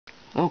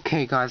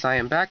Okay guys, I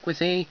am back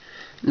with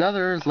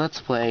another Let's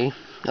Play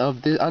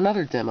of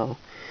another demo,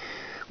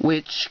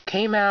 which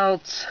came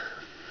out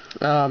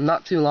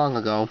not too long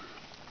ago,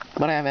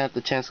 but I haven't had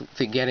the chance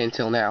to get in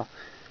till now.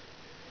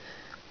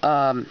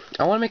 I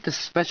want to make a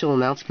special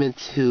announcement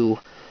to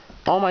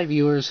all my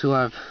viewers who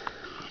have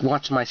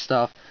watched my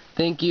stuff.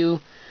 Thank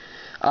you.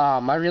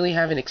 I really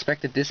haven't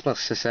expected this much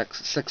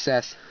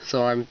success,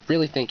 so I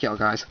really thank y'all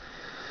guys.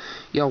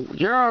 Yo,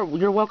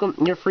 you're welcome.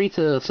 You're free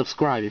to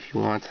subscribe if you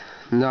want.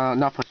 No,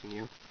 not pushing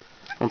you.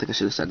 I don't think I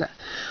should have said that.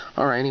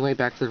 Alright, anyway,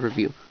 back to the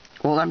review.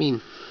 Well, I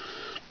mean,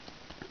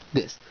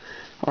 this.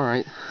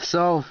 Alright,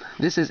 so,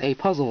 this is a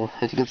puzzle.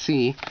 As you can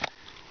see,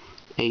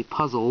 a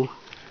puzzle.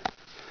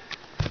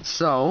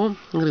 So, I'm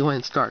going to go ahead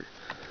and start.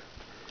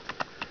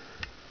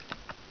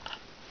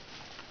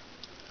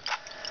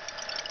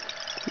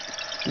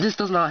 This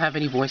does not have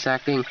any voice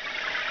acting,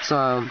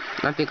 so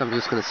I think I'm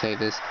just going to save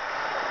this.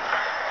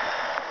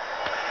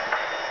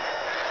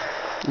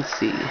 Let's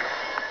see.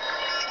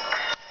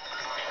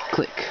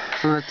 Click.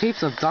 From the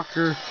tapes of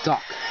Dr.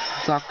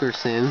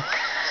 Dockerson,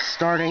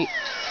 stardate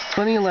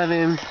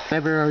 2011,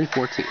 February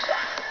 14th.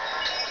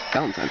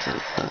 Valentine's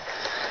Day.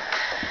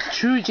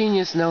 True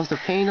genius knows the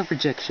pain of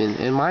rejection,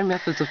 and my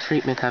methods of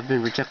treatment have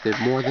been rejected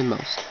more than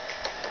most.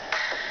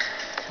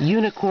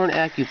 Unicorn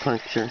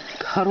acupuncture.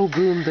 Cuddle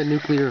boom the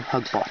nuclear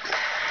hug box.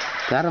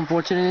 That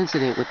unfortunate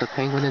incident with the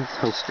penguin and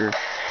toaster.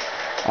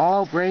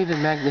 All brave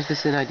and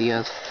magnificent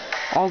ideas.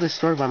 All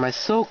destroyed by my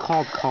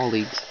so-called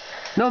colleagues.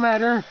 No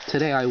matter,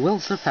 today I will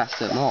surpass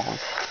them all.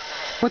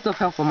 With the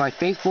help of my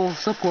faithful,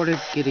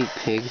 supportive guinea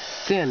pig,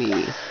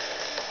 Danny.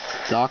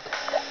 Doc.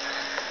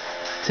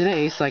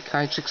 Today,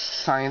 psychiatric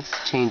science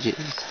changes.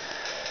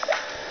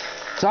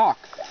 Doc.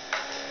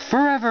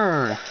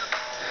 Forever!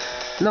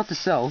 Note to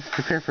self,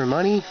 prepare for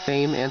money,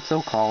 fame, and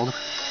so-called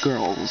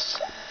girls.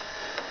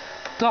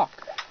 Doc.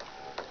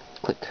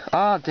 Click.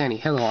 Ah, Danny,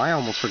 hello, I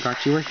almost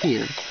forgot you were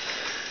here.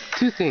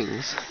 Two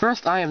things.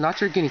 First, I am not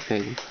your guinea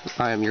pig.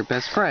 I am your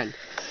best friend.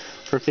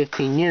 For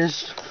 15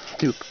 years,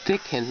 through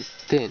thick and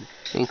thin,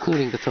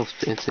 including the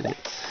toast incident.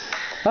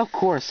 Of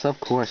course.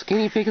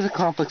 Guinea pig is a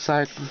complex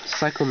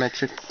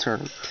psychometric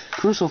term,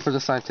 crucial for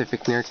the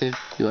scientific narrative,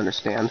 you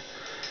understand.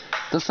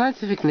 The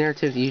scientific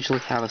narrative usually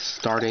have a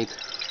start date.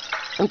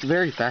 It's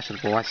very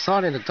fashionable. I saw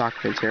it in a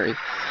documentary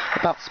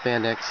about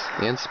spandex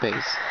and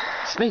space.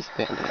 Space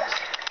spandex.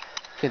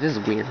 Okay, this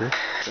is weird.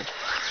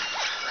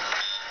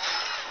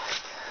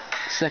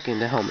 Second,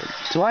 the helmet.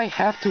 Do I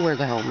have to wear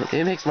the helmet?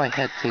 It makes my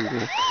head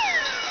tingle.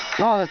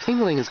 Oh, the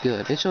tingling is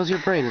good. It shows your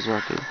brain is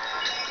working.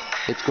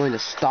 It's going to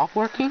stop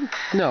working?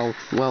 No.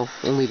 Well,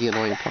 only the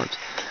annoying parts.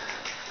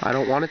 I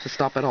don't want it to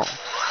stop at all.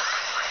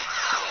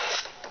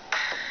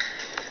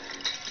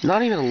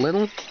 Not even a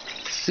little?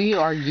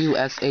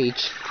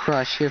 CRUSH,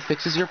 Crush, here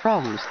fixes your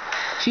problems.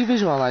 She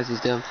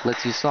visualizes them,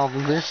 lets you solve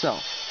them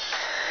yourself.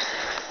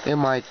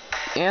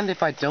 And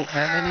if I don't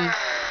have any,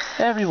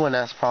 everyone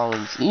has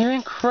problems.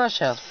 Even Crush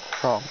has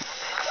problems.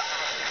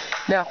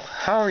 Now,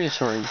 how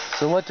reassuring.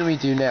 So what do we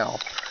do now?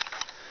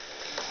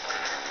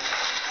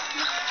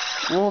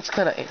 Well, it's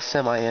kind of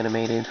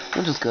semi-animated,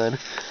 which is good.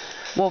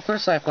 Well,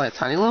 first I apply a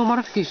tiny little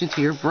modification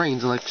to your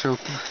brain's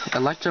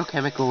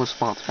electrochemical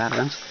response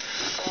patterns.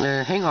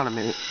 Hang on a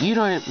minute. You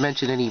didn't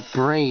mention any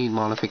brain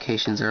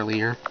modifications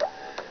earlier.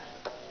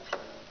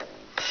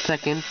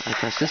 Second, I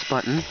press this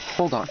button.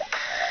 Hold on.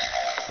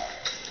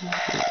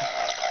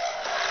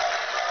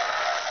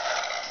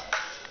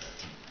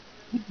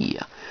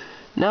 Yeah.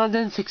 Now it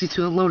then takes you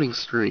to a loading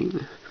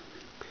screen,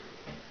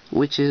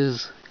 which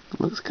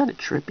looks kind of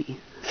trippy.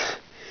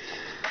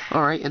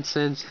 Alright, it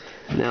says,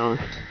 now,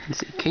 let's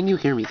see, can you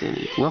hear me,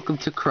 Danny? Welcome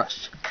to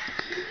Crush.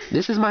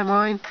 This is my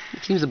mind.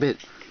 It seems a bit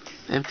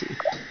empty.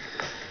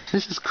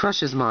 This is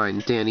Crush's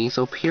mind, Danny,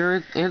 so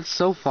pure and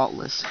so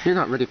faultless. You're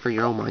not ready for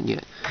your own mind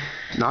yet.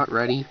 Not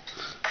ready?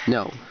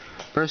 No.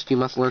 First, you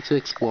must learn to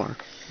explore.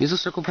 Use a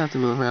circle path to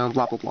move around,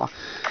 blah, blah, blah.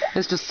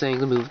 It's just saying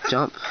to move,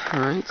 jump,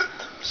 alright?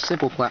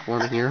 Simple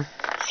platforming here.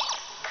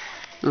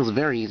 It was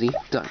very easy.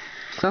 Done.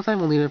 Sometimes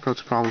we'll need to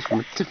approach problems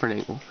from a different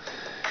angle.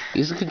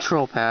 Use the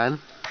control pad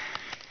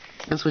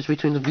and switch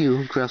between the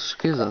view Crush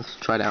gives us.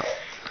 Try it out.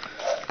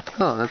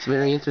 Oh, that's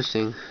very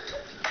interesting.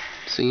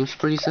 Seems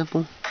pretty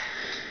simple.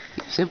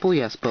 Simple,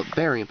 yes, but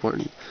very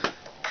important.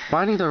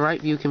 Finding the right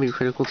view can be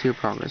critical to your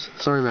progress.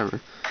 So remember,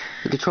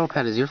 the control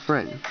pad is your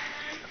friend.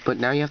 But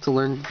now you have to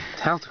learn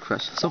how to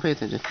crush. So pay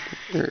attention.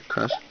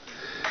 Crush.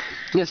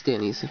 Yes,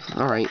 Danny's.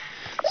 Alright.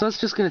 So it's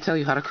just going to tell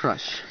you how to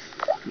crush.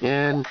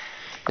 And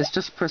it's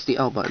just press the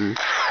L button.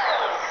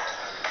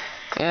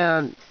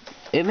 And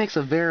it makes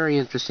a very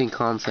interesting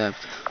concept.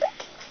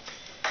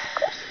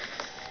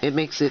 It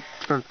makes it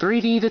from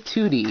 3D to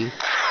 2D.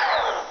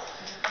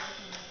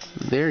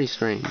 Very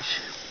strange.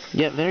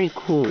 Yet very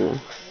cool.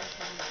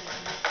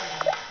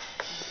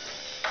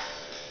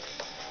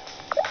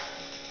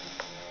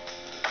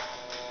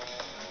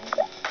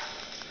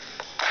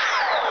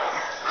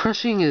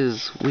 Crushing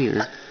is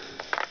weird.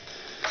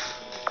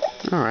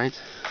 Alright.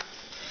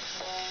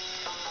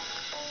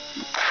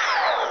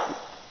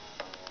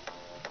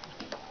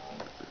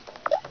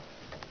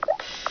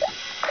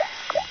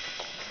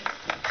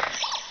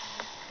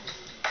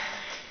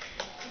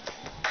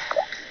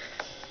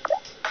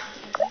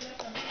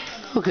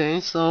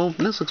 Okay, so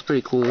this looks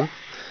pretty cool.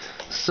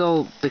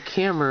 So the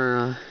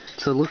camera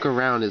to look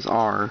around is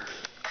R,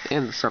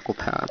 and the circle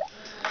pad.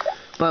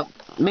 But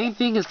main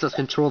thing is to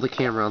control the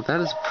camera.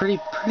 That is pretty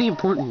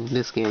important in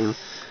this game,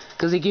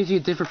 because it gives you a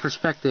different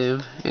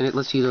perspective, and it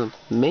lets you to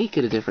make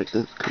it a different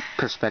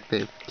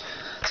perspective.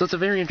 So it's a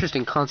very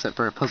interesting concept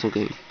for a puzzle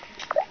game.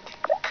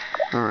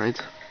 Alright.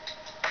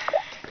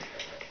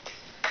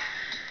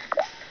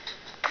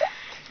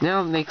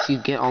 Now it makes you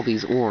get all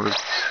these orbs.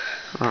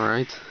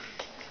 Alright.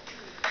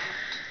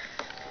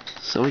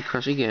 So we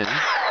crush again.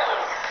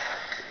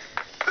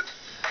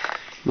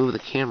 Move the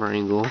camera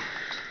angle.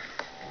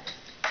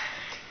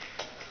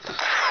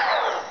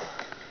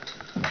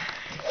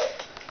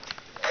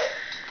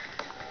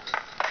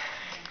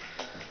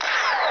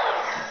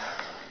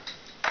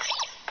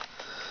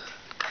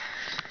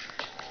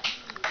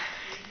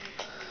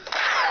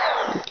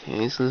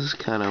 Okay, so this is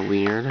kind of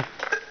weird.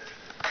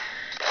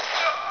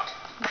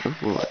 Oh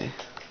boy.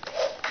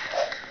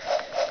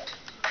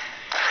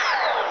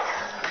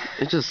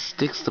 It just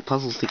sticks the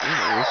puzzles together.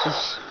 It's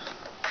just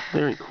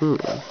very cool.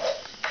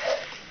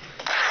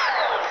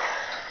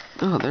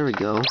 Oh, there we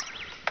go.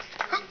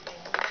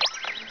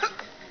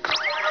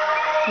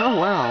 Oh,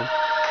 wow.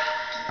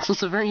 So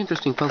it's a very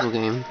interesting puzzle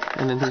game.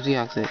 And then here's the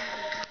exit.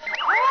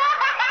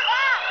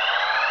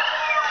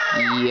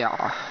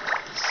 Yeah.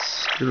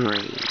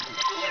 Strange.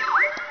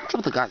 What's up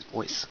with the guy's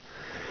voice?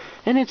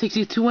 And it takes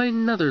you to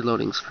another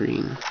loading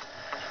screen.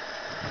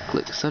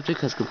 Click.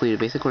 Subject has completed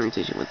basic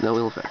orientation with no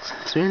ill effects.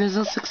 Experiment is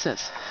a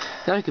success.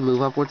 Now you can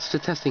move upwards to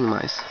testing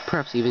mice.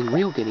 Perhaps even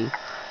real guinea.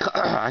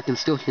 I can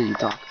still hear you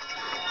talk.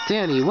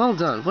 Danny, well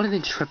done. What an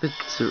intrepid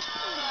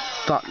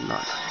thought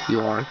nut you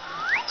are.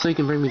 So you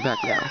can bring me back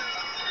now.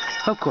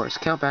 Of course.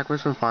 Count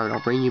backwards from 5 and I'll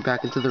bring you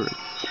back into the room.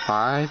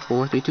 5,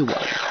 4, 3, 2, 1.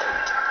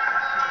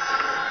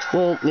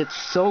 Well, it's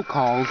so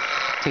called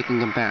taking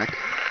him back.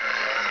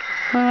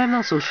 But I'm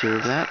not so sure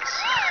of that.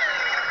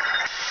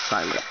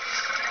 Silence.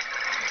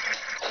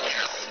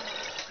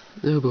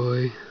 Oh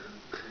boy.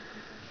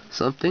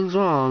 Something's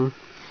wrong.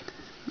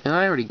 And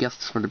I already guessed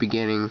this from the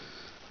beginning.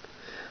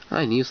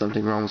 I knew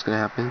something wrong was gonna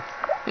happen.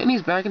 And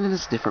he's back in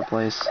this different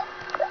place.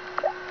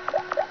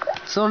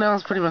 So now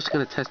it's pretty much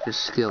gonna test your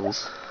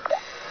skills.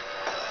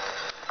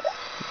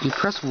 You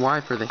press Y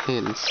for the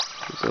hints.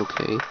 It's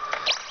okay.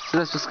 So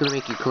that's just gonna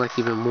make you collect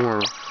even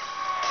more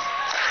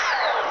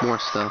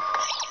stuff.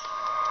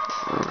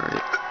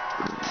 Alright.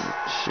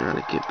 Try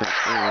to get back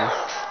there.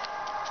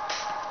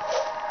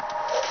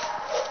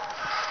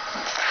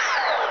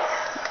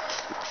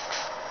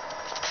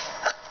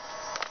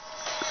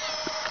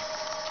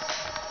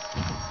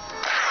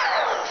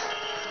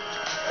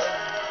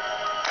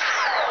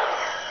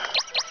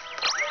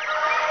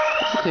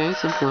 Okay,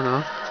 simple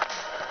enough.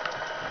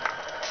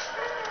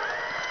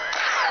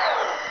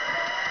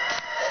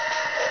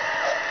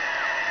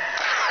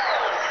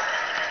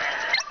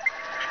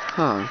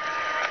 Huh.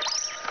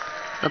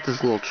 Got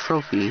this little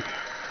trophy.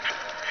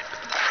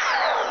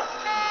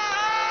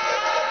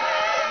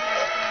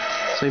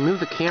 So you move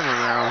the camera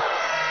around,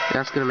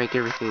 that's gonna make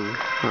everything...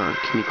 can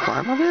you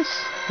climb on this?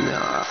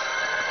 No.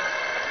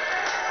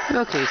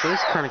 Okay, so this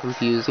is kinda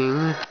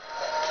confusing.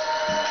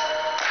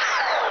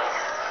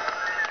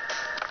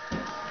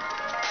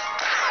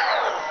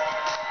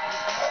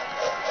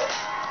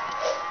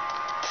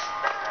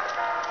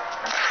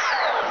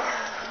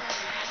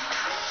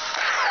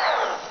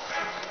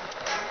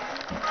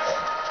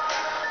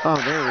 Oh,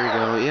 there we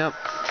go, yep.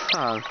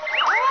 Huh.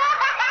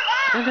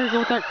 And there we go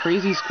with that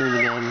crazy scream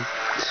again.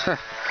 I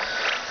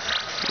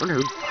wonder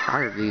who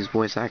hired these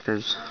voice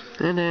actors.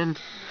 And then,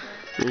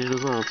 there's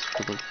results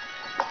for the...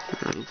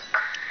 Right.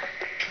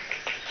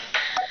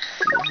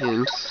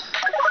 Hints.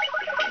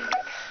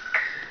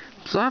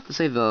 So I have to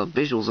say the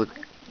visuals look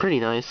pretty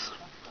nice.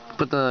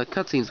 But the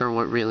cutscenes are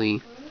what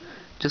really...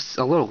 just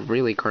a little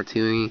really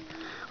cartoony.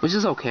 Which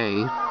is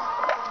okay.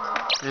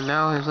 And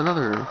now there's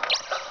another...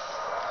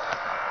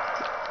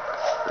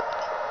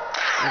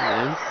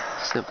 And then,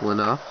 simple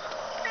enough.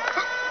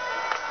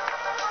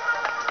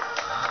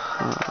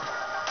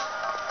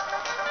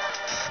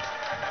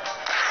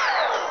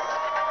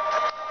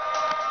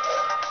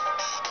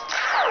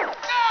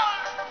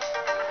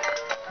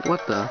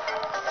 What the?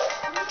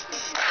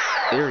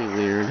 Very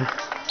weird.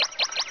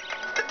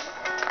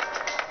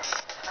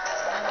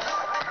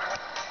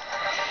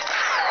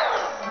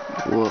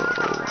 Whoa.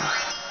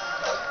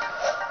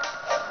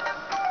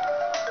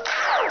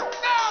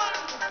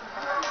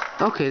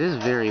 Okay, this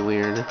is very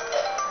weird.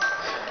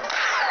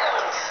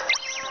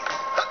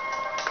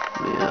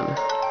 Man.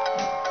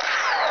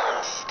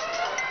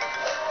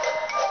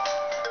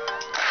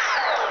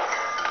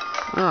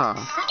 Ah,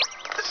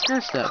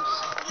 stair steps.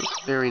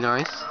 That's very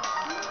nice.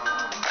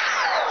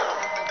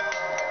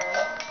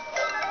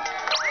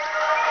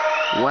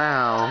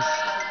 Wow.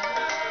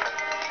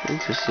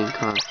 Interesting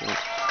concept.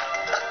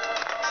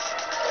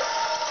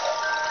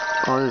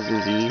 Oh, this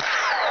is easy.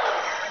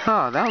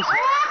 Huh, that was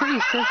pretty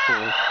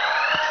simple.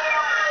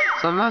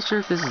 So I'm not sure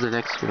if this is the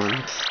next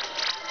one.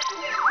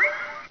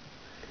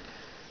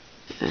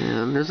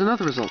 And there's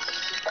another result.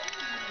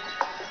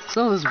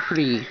 So this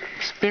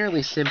is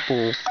fairly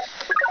simple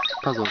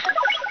puzzle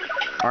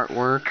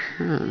artwork.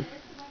 And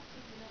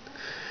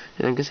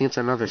I'm guessing it's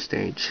another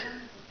stage.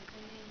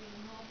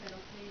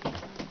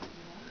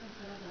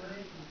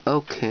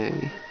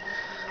 Okay.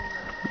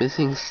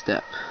 Missing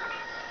step.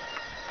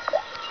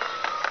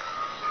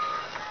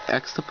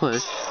 X to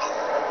push.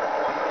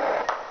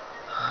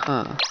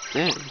 Huh.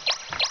 Dang.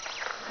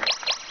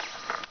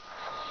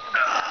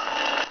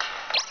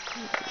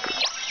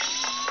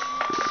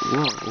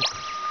 Whoa.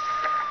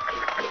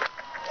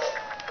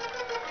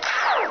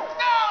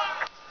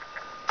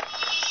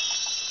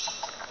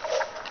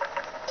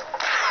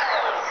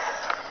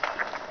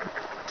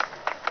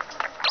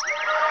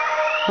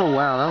 Oh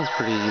wow, that was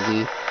pretty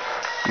easy.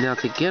 Now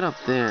to get up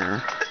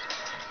there...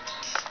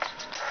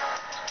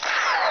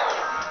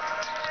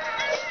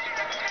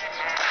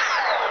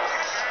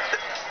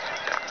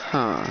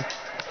 Huh.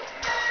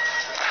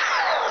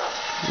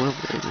 Well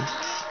then.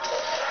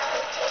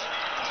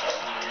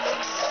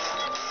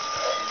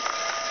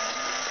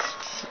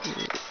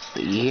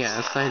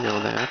 Yes, I know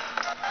that.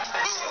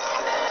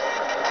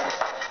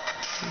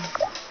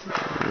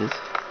 Right.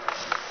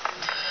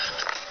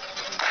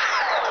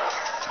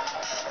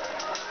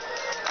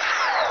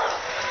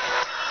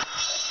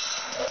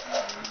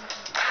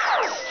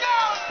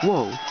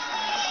 Whoa.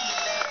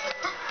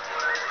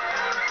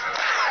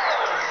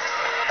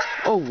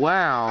 Oh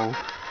wow.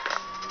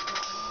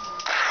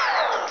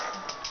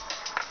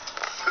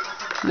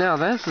 Now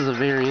this is a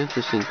very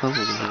interesting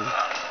puzzle game.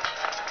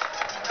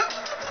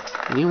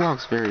 And he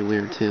walks very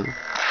weird too.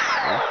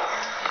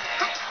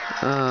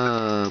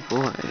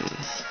 Boy.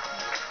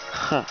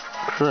 Huh,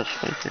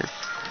 crush right there.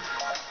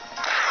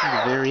 This is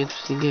a very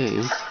interesting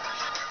game.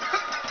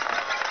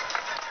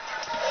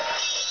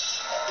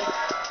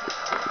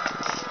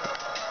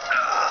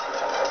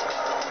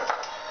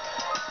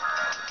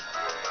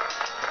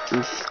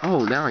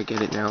 Oh, now I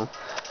get it now.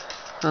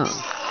 Oh.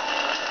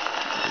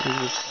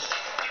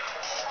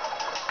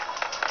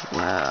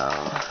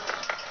 Wow.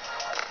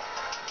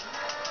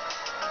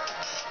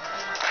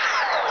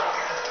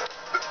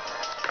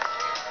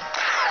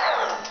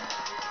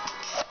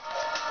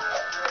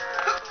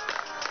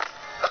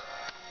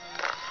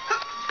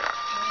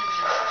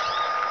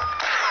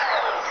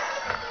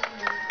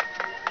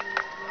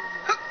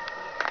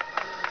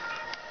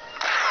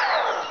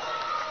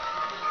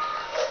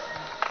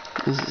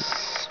 This is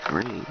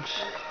strange.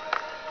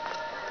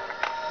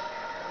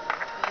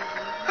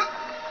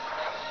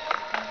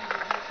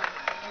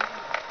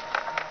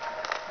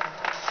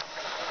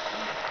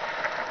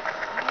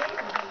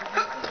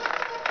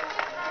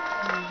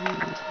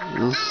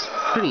 This is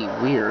pretty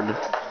weird.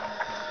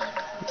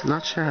 I'm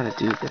not sure how to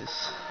do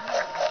this.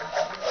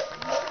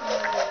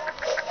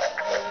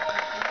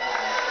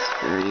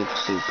 It's very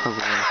interesting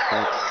puzzle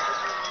aspects.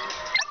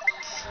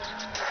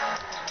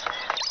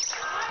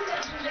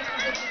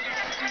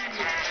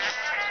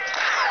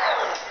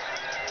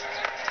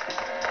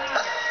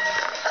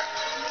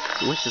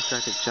 I wish this guy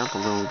could jump a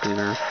little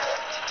bigger.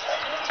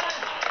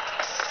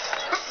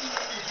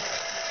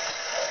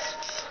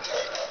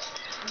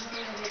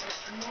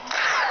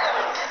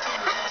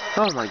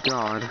 Oh my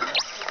god.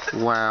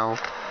 Wow.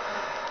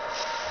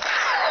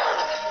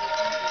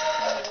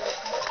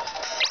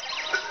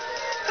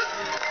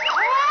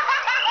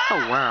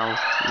 Oh wow.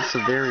 It's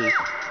a very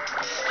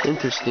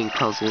interesting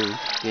puzzle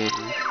game.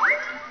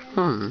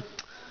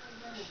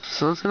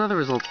 So it's another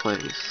result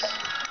place.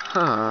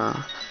 Huh.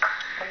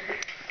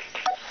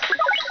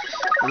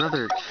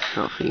 Another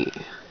trophy.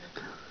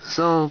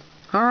 So,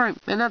 alright,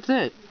 and that's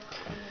it.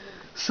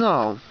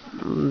 So,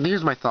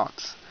 here's my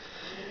thoughts.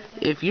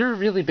 If you're a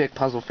really big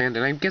puzzle fan,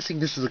 then I'm guessing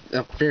this is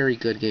a very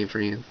good game for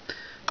you.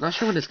 Not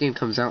sure when this game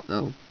comes out,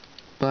 though.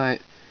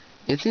 But,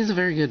 it seems a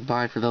very good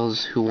buy for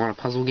those who want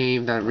a puzzle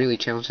game that really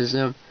challenges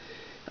them.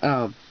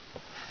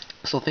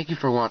 So thank you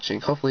for watching.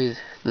 Hopefully,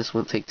 this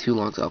won't take too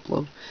long to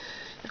upload.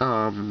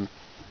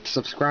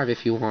 Subscribe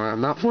if you want.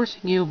 I'm not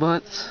forcing you,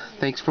 but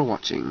thanks for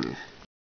watching.